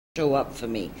show up for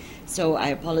me. So I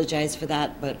apologize for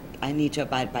that, but I need to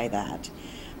abide by that.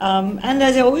 And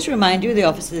as I always remind you, the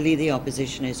Office of the Leader of the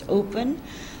Opposition is open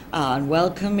and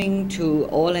welcoming to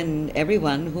all and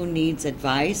everyone who needs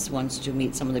advice, wants to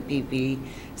meet some of the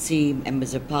PPC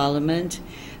members of Parliament,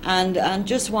 and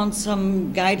just wants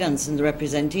some guidance in the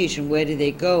representation. Where do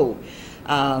they go?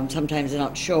 Sometimes they're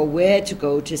not sure where to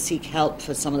go to seek help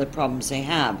for some of the problems they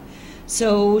have.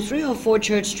 So 304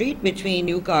 Church Street between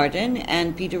New Garden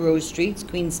and Peter Rose Streets,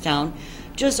 Queenstown,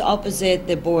 just opposite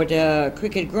the Border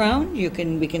Cricket Ground. We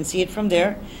can see it from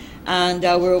there. And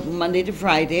we're open Monday to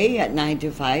Friday at 9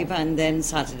 to 5, and then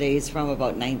Saturdays from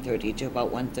about 9:30 to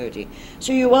about 1:30.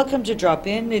 So you're welcome to drop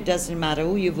in. It doesn't matter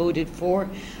who you voted for.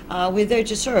 We're there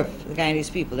to serve the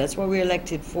Guyanese people. That's what we're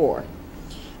elected for.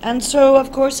 And so,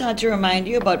 of course, I had to remind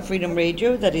you about Freedom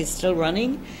Radio that is still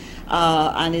running.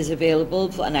 And is available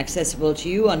and accessible to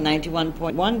you on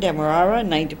 91.1 Demerara,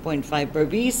 90.5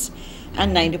 Berbice,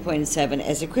 and 90.7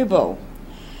 Essequibo.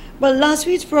 Well, last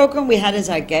week's program we had as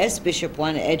our guest Bishop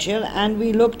Juan Edghill, and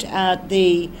we looked at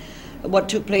what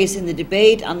took place in the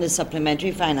debate on the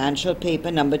supplementary financial paper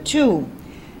number 2,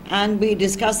 and we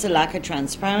discussed the lack of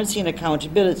transparency and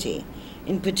accountability.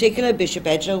 In particular, Bishop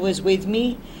Edghill was with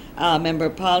me, Member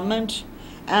of Parliament,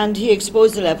 and he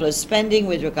exposed the level of spending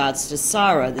with regards to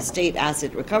SARA, the State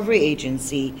Asset Recovery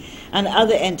Agency, and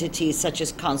other entities such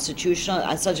as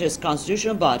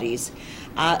constitutional bodies,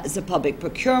 as the Public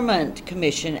Procurement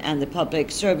Commission and the Public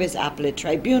Service Appellate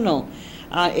Tribunal,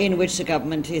 in which the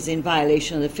government is in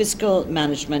violation of the Fiscal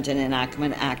Management and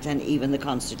Enactment Act and even the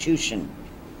Constitution.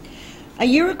 A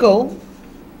year ago,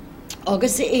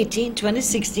 August the 18th,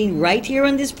 2016, right here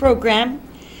on this program,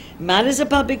 Matters of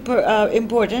Public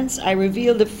Importance, I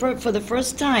revealed for the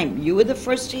first time, you were the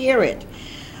first to hear it,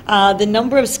 the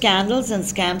number of scandals and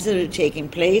scams that are taking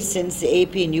place since the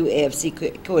APNU AFC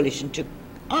coalition took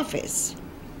office.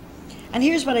 And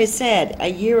here's what I said a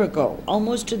year ago,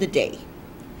 almost to the day.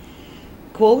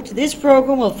 Quote, "This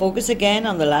program will focus again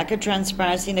on the lack of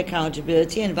transparency and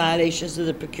accountability and violations of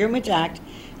the Procurement Act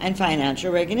and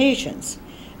financial regulations.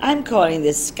 I'm calling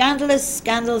this scandalous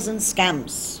scandals and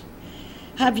scams.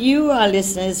 Have you, our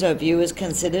listeners or viewers,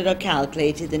 considered or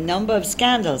calculated the number of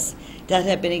scandals that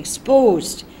have been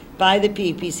exposed by the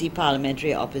PPC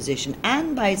parliamentary opposition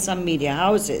and by some media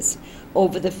houses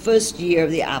over the first year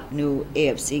of the APNU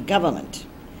AFC government?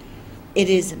 It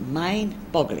is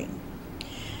mind-boggling.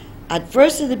 At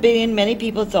first of the beginning, many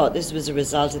people thought this was a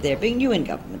result of their being new in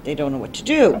government. They don't know what to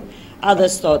do.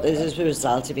 Others thought this was a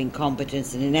result of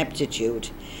incompetence and ineptitude.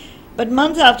 But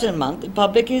month after month, the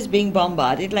public is being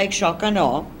bombarded like shock and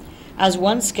awe as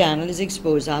one scandal is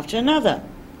exposed after another.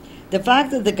 The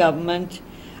fact that the government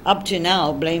up to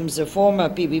now blames the former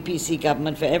PPPC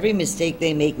government for every mistake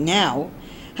they make now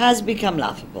has become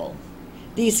laughable.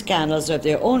 These scandals are of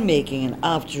their own making, and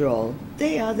after all,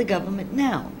 they are the government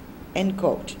now." End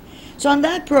quote. So on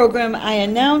that program, I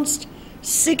announced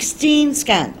 16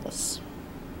 scandals.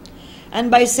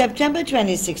 And by September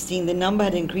 2016, the number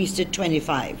had increased to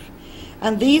 25.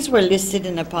 And these were listed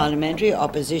in a parliamentary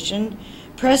opposition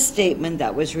press statement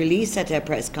that was released at a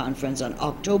press conference on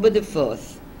October the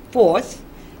 4th,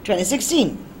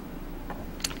 2016.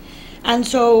 And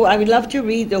so I would love to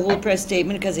read the whole press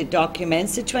statement because it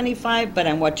documents the 25, but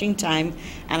I'm watching time,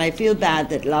 and I feel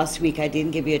bad that last week I didn't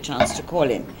give you a chance to call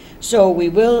in. So we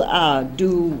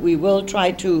will try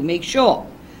to make sure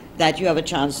that you have a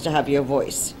chance to have your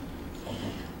voice.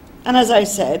 And as I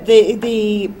said,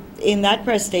 in that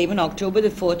press statement, October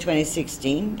the 4th,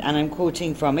 2016, and I'm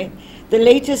quoting from it, "The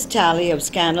latest tally of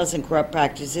scandals and corrupt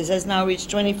practices has now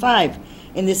reached 25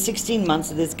 in the 16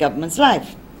 months of this government's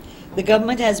life. The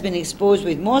government has been exposed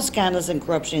with more scandals and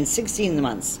corruption in 16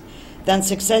 months than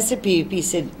successive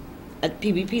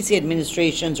PPPC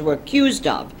administrations were accused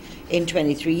of in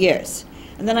 23 years.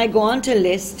 And then I go on to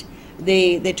list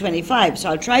the 25, so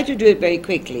I'll try to do it very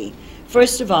quickly.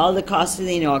 First of all, the cost of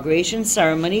the inauguration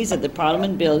ceremonies at the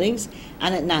Parliament buildings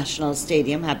and at National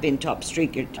Stadium have been top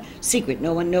secret.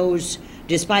 No one knows,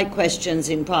 despite questions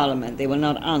in Parliament, they will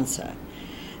not answer.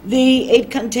 The 8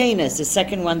 containers, the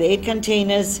second one, the 8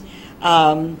 containers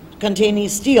containing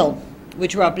steel,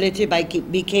 which were uplifted by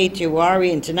BK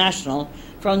Tiwari International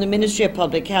from the Ministry of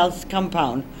Public Health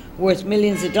compound, worth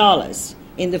millions of dollars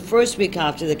in the first week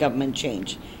after the government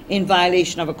change, in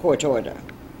violation of a court order.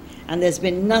 And there's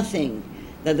been nothing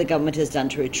that the government has done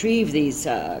to retrieve these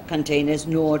containers,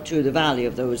 nor to the value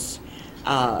of those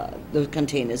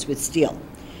containers with steel.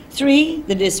 3,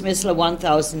 the dismissal of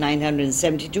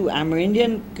 1,972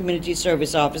 Amerindian community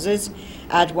service officers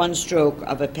at one stroke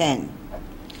of a pen.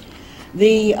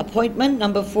 The appointment,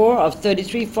 number 4, of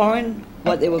 33 foreign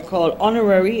what they would call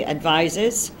honorary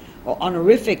advisors or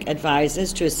honorific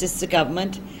advisors to assist the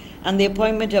government, and the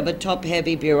appointment of a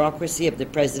top-heavy bureaucracy of the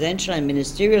presidential and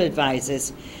ministerial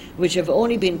advisors, which have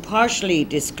only been partially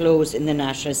disclosed in the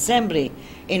National Assembly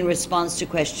in response to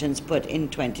questions put in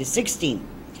 2016.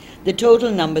 The total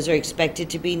numbers are expected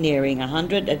to be nearing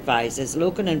 100 advisors,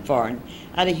 local and foreign,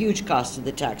 at a huge cost to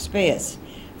the taxpayers.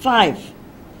 5.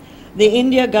 The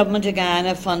India government of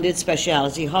Guyana funded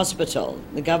specialty hospital.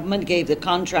 The government gave the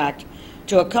contract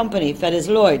to a company,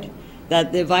 Fettes Lloyd,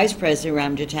 that the Vice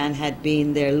President Ramjatan had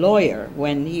been their lawyer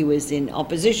when he was in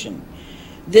opposition.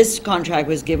 This contract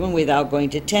was given without going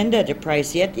to tender at a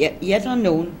price yet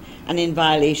unknown and in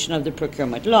violation of the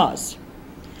procurement laws.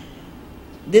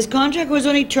 This contract was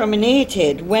only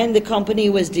terminated when the company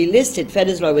was delisted.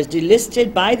 Fettes Lloyd was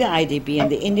delisted by the IDB,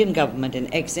 and the Indian government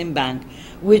and Exim Bank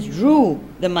withdrew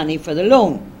the money for the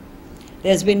loan.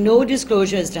 There's been no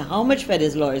disclosure as to how much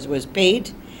Fettes Lloyd was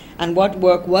paid and what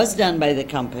work was done by the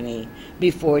company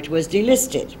before it was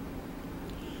delisted.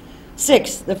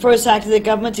 6. The first act of the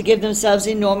government to give themselves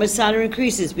enormous salary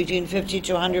increases between 50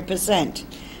 to 100%.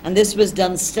 And this was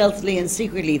done stealthily and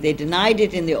secretly. They denied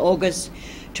it in the August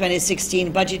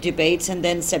 2016 budget debates, and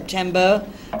then September,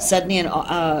 suddenly an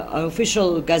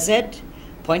official gazette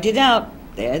pointed out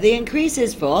there are the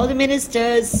increases for all the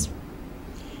ministers,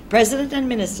 president and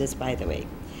ministers, by the way.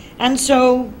 And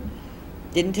so,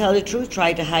 didn't tell the truth,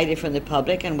 tried to hide it from the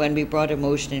public, and when we brought a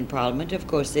motion in Parliament, of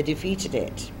course, they defeated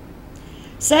it.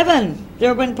 7.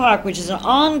 Durban Park, which is an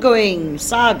ongoing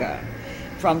saga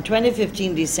from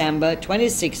 2015 December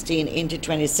 2016 into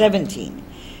 2017.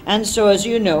 And so, as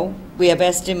you know, we have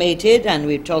estimated, and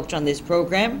we've talked on this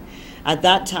program, at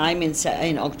that time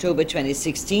in October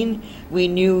 2016, we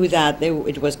knew that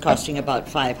it was costing about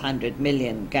 500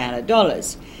 million Ghana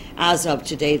dollars. As of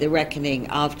today, the reckoning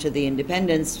after the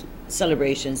independence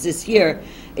celebrations this year,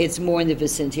 it's more in the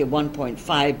vicinity of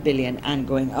 1.5 billion and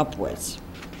going upwards.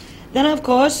 Then, of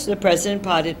course, the president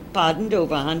pardoned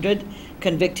over 100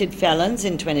 convicted felons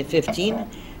in 2015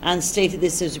 and stated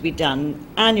this is to be done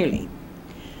annually.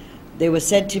 They were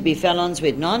said to be felons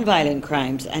with non-violent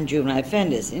crimes and juvenile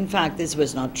offenders. In fact, this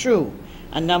was not true.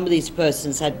 A number of these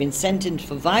persons had been sentenced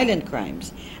for violent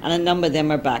crimes, and a number of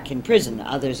them are back in prison.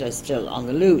 Others are still on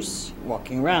the loose,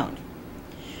 walking around.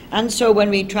 And so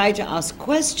when we try to ask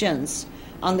questions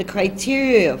on the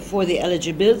criteria for the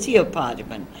eligibility of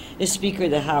pardonment, the Speaker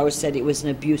of the House said it was an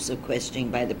abuse of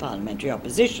questioning by the parliamentary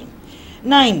opposition.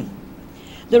 9.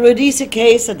 The Rhodesia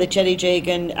case at the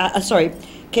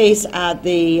case at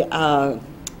the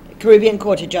Caribbean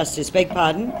Court of Justice,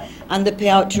 and the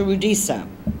payout to Rhodesia.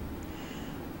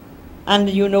 And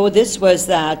you know this was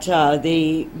that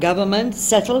the government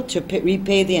settled to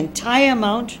repay the entire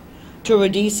amount to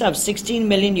Rhodesia of $16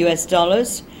 million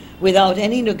without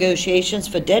any negotiations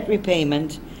for debt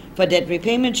repayment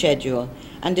schedule,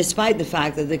 and despite the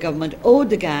fact that the government owed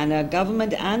the Guyana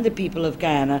government and the people of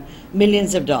Guyana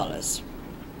millions of dollars.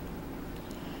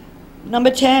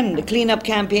 Number 10, the cleanup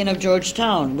campaign of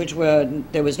Georgetown,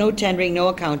 there was no tendering, no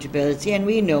accountability, and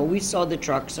we saw the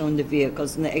trucks and the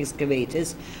vehicles and the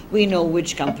excavators. We know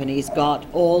which companies got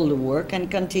all the work and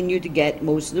continue to get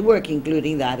most of the work,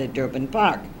 including that at Durban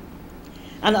Park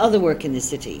and other work in the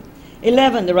city.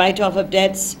 11, the write-off of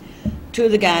debts to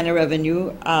the Guyana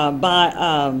revenue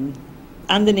and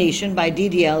the nation by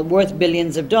DDL worth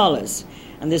billions of dollars,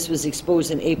 and this was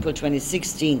exposed in April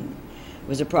 2016.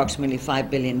 Was approximately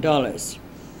 $5 billion.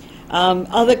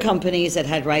 Other companies that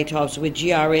had write-offs with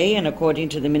GRA, and according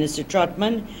to the Minister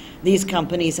Trotman, these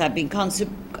companies have been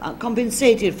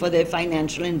compensated for their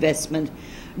financial investment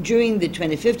during the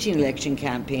 2015 election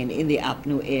campaign in the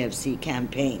APNU AFC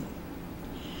campaign.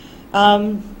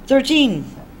 13,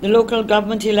 the local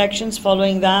government elections.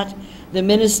 Following that, the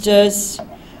ministers,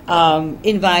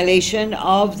 in violation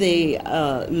of the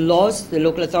laws, the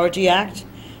Local Authority Act,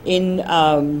 in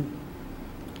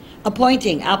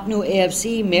appointing APNU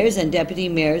AFC mayors and deputy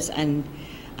mayors and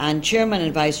chairman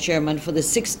and vice chairman for the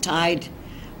 6 tied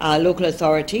local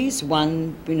authorities,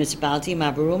 1 municipality,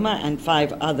 Mabaruma, and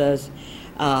 5 others,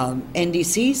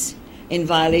 NDCs, in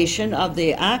violation of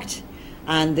the Act,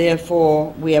 and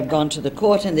therefore we have gone to the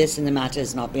court on this, and the matter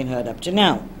has not been heard up to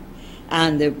now.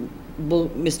 And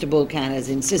Mr. Bulkan has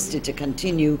insisted to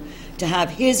continue to have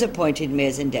his appointed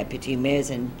mayors and deputy mayors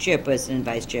and chairperson and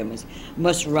vice chairmen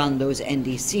must run those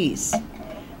NDCs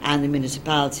and the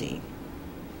municipality.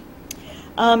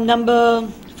 Number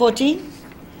 14,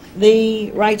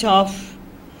 the write-off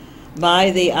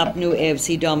by the APNU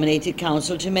AFC-dominated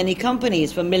council to many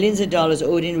companies for millions of dollars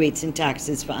owed in rates and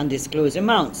taxes for undisclosed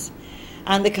amounts.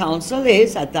 And the council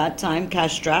is, at that time,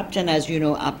 cash-strapped, and as you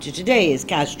know, up to today is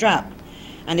cash-strapped.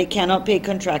 and it cannot pay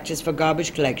contractors for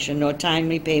garbage collection nor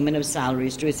timely payment of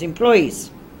salaries to its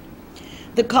employees.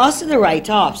 The cost of the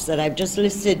write-offs that I've just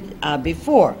listed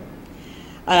before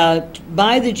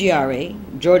by the GRA,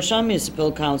 Georgetown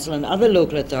Municipal Council, and other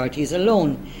local authorities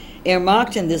alone,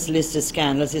 earmarked in this list of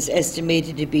scandals, is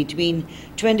estimated to be between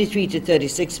 23 to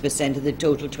 36% of the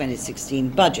total 2016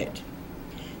 budget.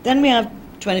 Then we have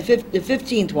the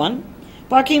 15th one,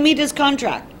 parking meters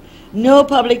contract. No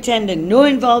public tender, no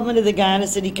involvement of the Guyana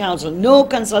City Council, no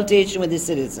consultation with the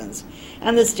citizens,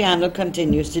 and the scandal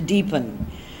continues to deepen.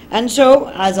 And so,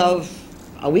 as of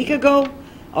a week ago,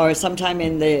 or sometime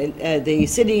in the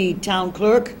city town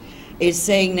clerk is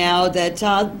saying now that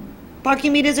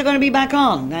parking meters are going to be back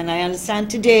on. And I understand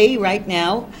today, right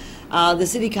now, the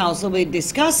City Council will be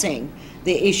discussing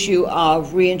the issue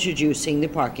of reintroducing the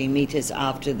parking meters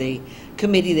after the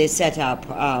committee they set up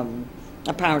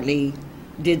apparently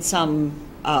did some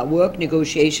work,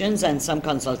 negotiations, and some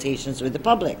consultations with the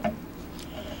public.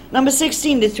 Number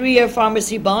 16, the 3-year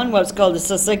pharmacy bond, what's called the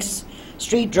Sussex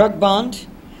Street Drug Bond,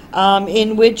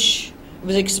 in which it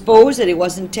was exposed that it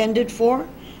was intended for.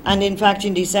 And in fact,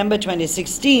 in December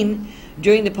 2016,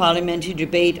 during the parliamentary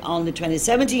debate on the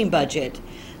 2017 budget,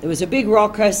 there was a big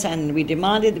ruckus, and we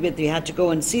demanded that we had to go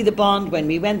and see the bond. When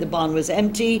we went, the bond was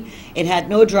empty. It had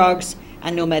no drugs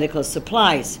and no medical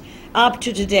supplies. Up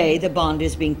to today, the bond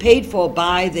is being paid for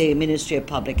by the Ministry of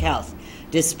Public Health.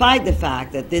 Despite the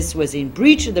fact that this was in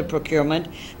breach of the procurement,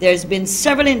 there's been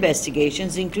several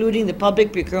investigations, including the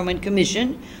Public Procurement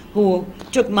Commission, who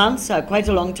took months, quite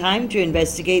a long time, to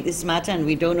investigate this matter, and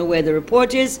we don't know where the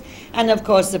report is. And of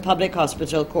course, the Public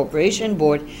Hospital Corporation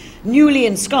Board, newly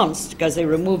ensconced, because they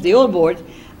removed the old board,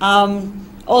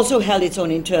 also held its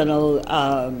own internal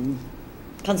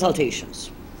consultations.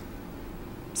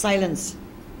 Silence.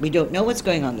 We don't know what's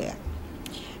going on there.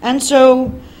 And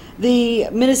so the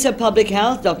Minister of Public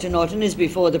Health, Dr. Norton, is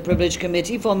before the Privilege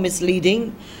Committee for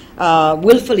misleading,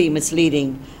 willfully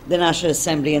misleading the National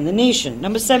Assembly and the nation.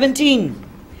 Number 17,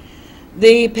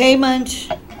 the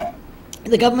payment,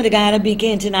 the Government of Guyana BK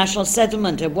International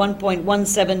Settlement of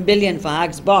 $1.17 billion for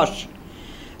Hags-Bosch.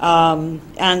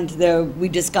 We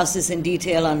discussed this in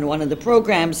detail on one of the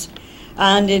programs.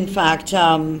 And in fact,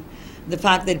 the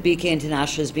fact that BK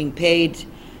International is being paid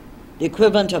the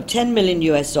equivalent of $10 million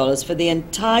for the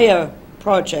entire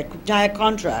project, entire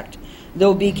contract,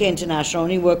 though BK International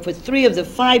only worked for 3 of the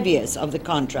 5 years of the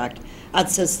contract at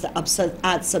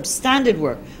substandard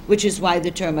work, which is why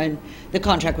the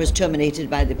contract was terminated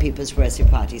by the People's Progressive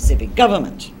Party civic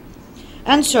government.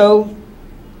 And so,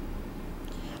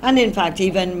 and in fact,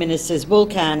 even Ministers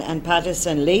Bulkan and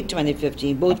Patterson, late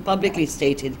 2015, both publicly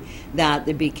stated that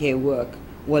the BK work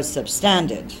was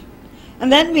substandard.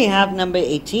 And then we have number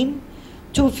 18,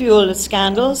 2 fuel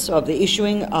scandals of the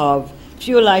issuing of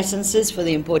fuel licenses for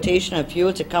the importation of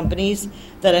fuel to companies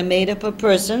that are made up of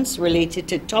persons related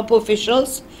to top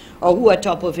officials or who are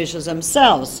top officials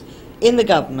themselves in the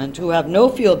government who have no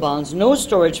fuel bonds, no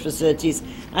storage facilities,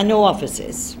 and no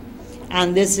offices.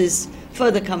 And this is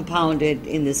further compounded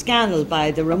in the scandal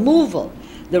by the removal,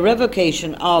 the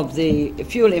revocation of the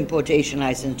fuel importation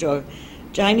license to a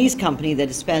Chinese company that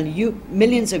has spent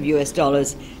millions of US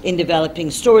dollars in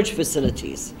developing storage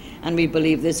facilities. And we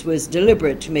believe this was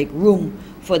deliberate to make room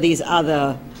for these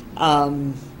other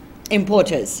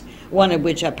importers, one of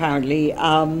which apparently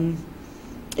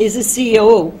is the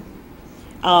CEO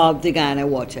of the Guyana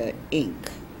Water,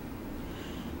 Inc.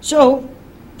 So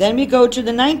then we go to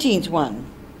the 19th one,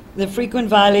 the frequent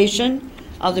violation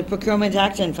of the Procurement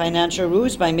Act and financial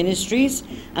rules by ministries.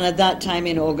 And at that time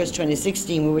in August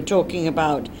 2016, we were talking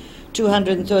about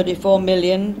 $234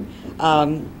 million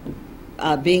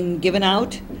being given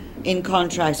out in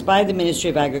contracts by the Ministry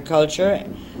of Agriculture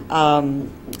and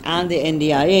the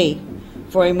NDIA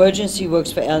for emergency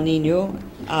works for El Nino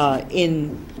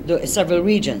in several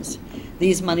regions.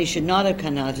 These monies should not have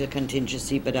come out of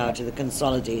contingency but out of the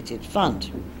consolidated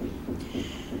fund.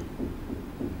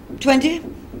 20.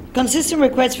 Consistent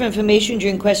requests for information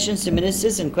during questions to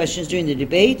ministers and questions during the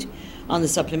debate on the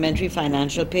supplementary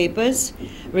financial papers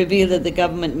reveal that the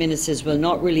government ministers will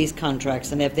not release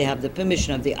contracts unless they have the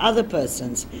permission of the other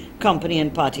person's company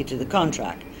and party to the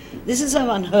contract. This is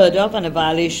unheard of and a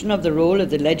violation of the role of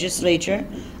the legislature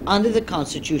under the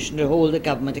Constitution to hold the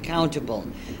government accountable.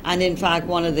 And in fact,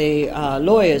 one of the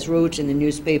lawyers wrote in the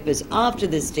newspapers after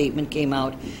this statement came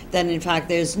out that in fact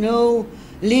there's no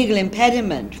legal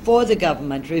impediment for the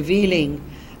government revealing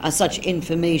such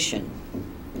information.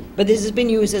 But this has been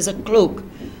used as a cloak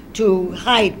to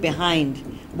hide behind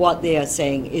what they are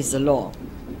saying is the law.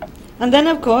 And then,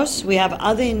 of course, we have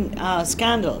other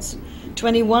scandals.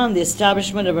 21, the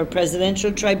establishment of a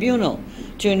presidential tribunal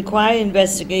to inquire,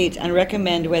 investigate, and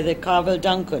recommend whether Carvel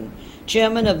Duncan,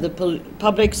 chairman of the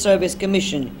Public Service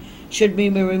Commission, should be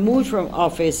removed from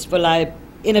office for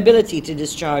inability to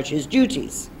discharge his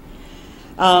duties.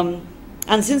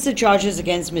 And since the charges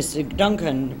against Mr.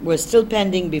 Duncan were still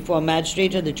pending before a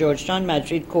magistrate of the Georgetown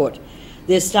Magistrate Court,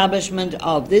 the establishment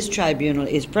of this tribunal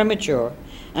is premature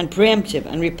and preemptive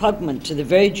and repugnant to the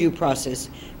very due process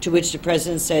to which the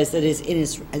President says that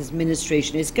his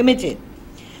administration is committed.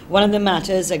 One of the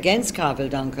matters against Carvel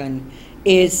Duncan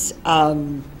is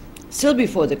still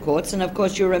before the courts, and of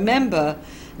course you remember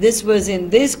this was in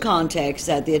this context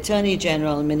that the Attorney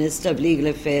General and Minister of Legal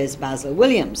Affairs, Basil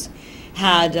Williams,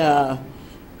 had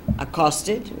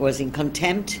accosted, was in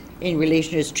contempt in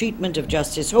relation to his treatment of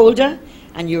Justice Holder,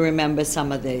 and you remember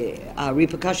some of the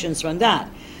repercussions from that.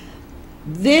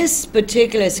 This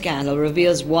particular scandal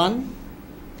reveals, one,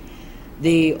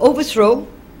 the overthrow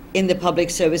in the Public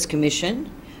Service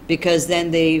Commission, because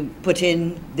then they put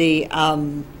in the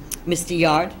Mr.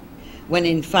 Yard, when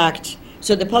in fact,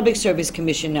 so the Public Service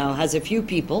Commission now has a few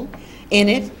people in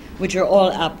it, which are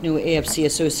all APNU AFC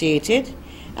associated,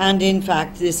 and in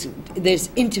fact there's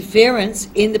interference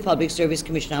in the Public Service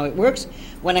Commission, how it works.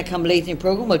 When I come late in the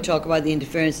program, we'll talk about the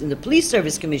interference in the Police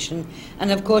Service Commission,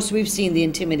 and of course we've seen the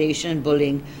intimidation and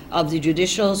bullying of the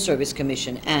Judicial Service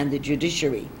Commission and the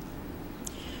judiciary.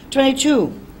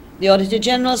 22, the Auditor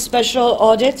General's special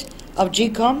audit of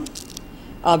GCOM,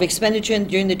 of expenditure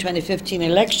during the 2015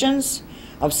 elections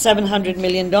of $700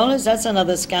 million. That's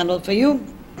another scandal for you.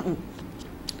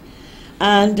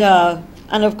 And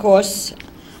of course,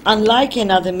 unlike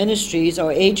in other ministries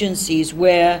or agencies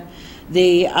where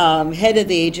the head of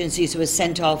the agencies was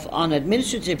sent off on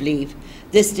administrative leave,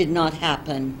 this did not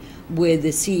happen with the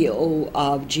CEO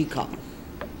of GCOM.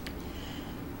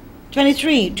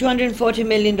 23, $240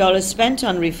 million spent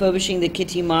on refurbishing the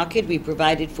Kitty Market. We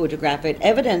provided photographic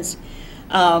evidence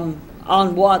on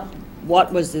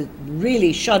what was the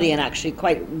really shoddy and actually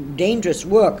quite dangerous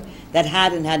work that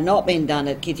had and had not been done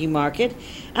at Kitty Market.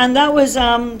 And that was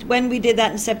when we did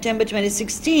that in September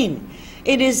 2016.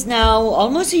 It is now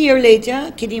almost a year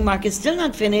later. Kitty Market still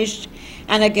not finished.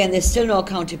 And again, there's still no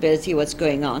accountability what's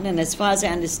going on. And as far as I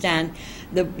understand,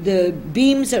 the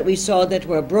beams that we saw that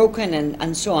were broken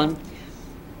and so on,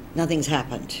 nothing's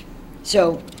happened.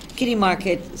 So Kitty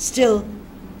Market still,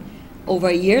 over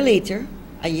a year later,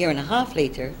 a year and a half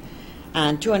later,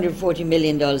 and $240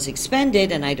 million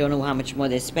expended, and I don't know how much more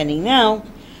they're spending now,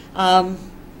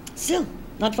 still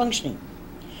not functioning.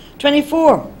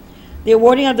 24, the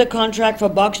awarding of the contract for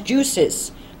boxed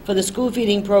juices for the school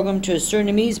feeding program to a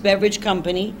Surinamese beverage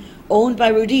company owned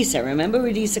by Rudisa. Remember,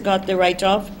 Rudisa got the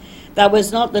write-off? That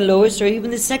was not the lowest or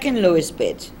even the second lowest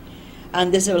bid.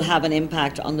 And this will have an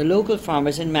impact on the local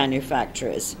farmers and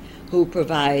manufacturers who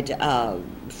provide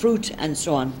fruit and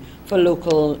so on for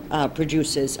local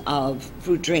producers of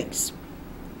fruit drinks.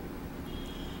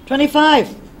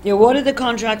 25, they awarded the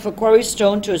contract for quarry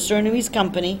stone to a Surinamese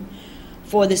company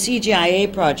for the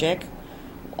CGIA project.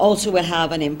 Also will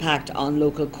have an impact on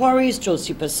local quarries.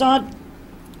 Tulsi Prasad,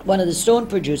 one of the stone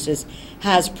producers,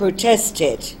 has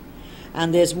protested.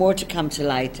 And there's more to come to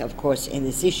light, of course, in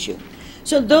this issue.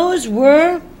 So those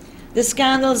were the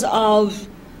scandals of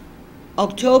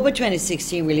October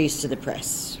 2016 released to the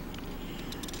press.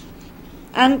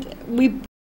 And we